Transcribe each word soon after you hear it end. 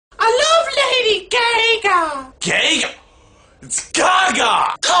Gaga! Gaga? It's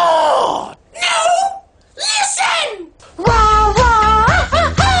Gaga! God! No! Listen! Rah, rah,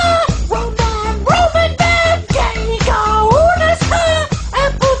 ha, ha! Roman man, Gaga, unas ha!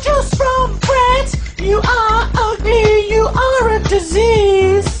 Apple juice from France! You are ugly, you are a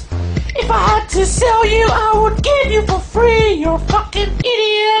disease! If I had to sell you, I would give you for free, you're a fucking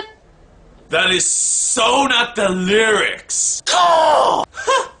idiot! That is so not the lyrics! Oh!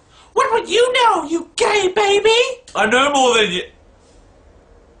 Huh. What would you know, you gay baby? I know more than you.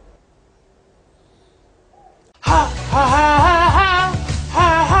 Ha ha ha ha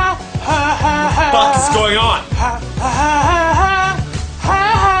ha ha ha ha. What is going on? Ha ha ha ha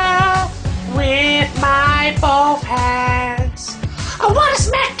ha. With my both hands, I wanna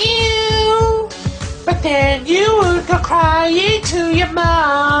smack you, but then you would go crying to your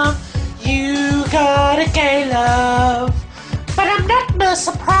mom. You got a gay love, but I'm not more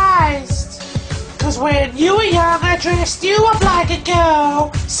surprised, cause when you were young I dressed you up like a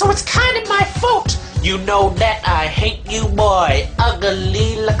girl, so it's kind of my fault. You know that I hate you, boy.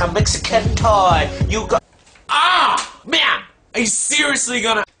 Ugly like a Mexican toy. You got... Ah! Man! Are you seriously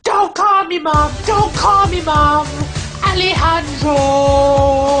gonna... Don't call me mom, don't call me mom. Alejandro.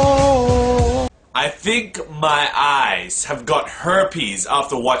 I think my eyes have got herpes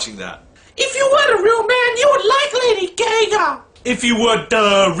after watching that. If you were a real man, you would like Lady Gaga. If you were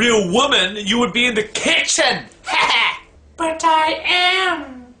the real woman, you would be in the kitchen! But I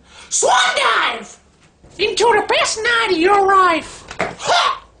am. Swan dive! Into the best night of your life.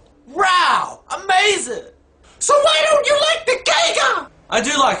 Ha! Wow! Amazing! So why don't you like the Gaga? I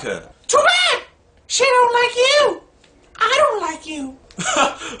do like her. Too bad! She don't like you. I don't like you.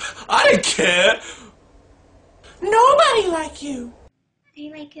 I don't care! Nobody like you. I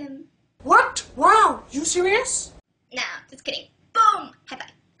like him. What? Wow, you serious? Nah, just kidding. Boom! High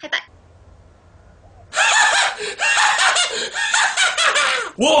five. High five.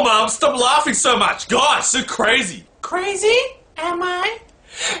 Whoa, Mom, stop laughing so much! God, so crazy! Crazy? Am I?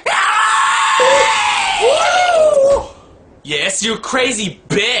 Yes, you crazy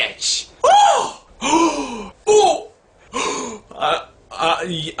bitch!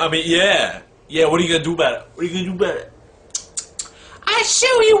 I mean, yeah. Yeah, what are you gonna do about it? What are you gonna do about it? I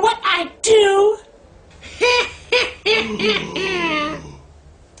show you what I do.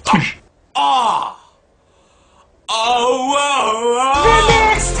 Ah! Oh, whoa, The whoa!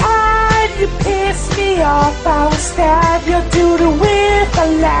 next time you piss me off, I will stab your doodle with a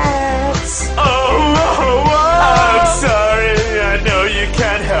lance. Oh, whoa, whoa! I'm sorry, I know you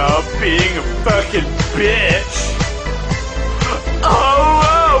can't help being a fucking bitch. Oh,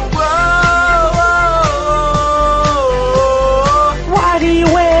 whoa, whoa! Why do you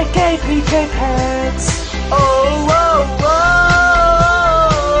wear gay PJ pants? Oh, whoa, whoa!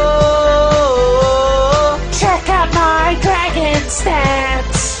 Check out my dragon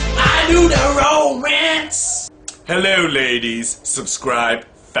stance. I do the romance! Hello, ladies. Subscribe.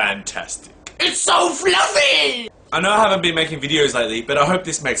 Fantastic. It's so fluffy. I know I haven't been making videos lately, but I hope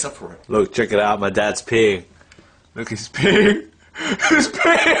this makes up for it. Look, check it out. My dad's peeing. Look, he's peeing. He's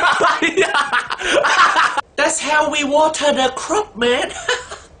peeing. That's how we water the crop, man.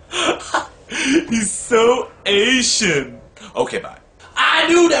 He's so Asian. Okay, bye. I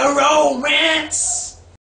do the romance.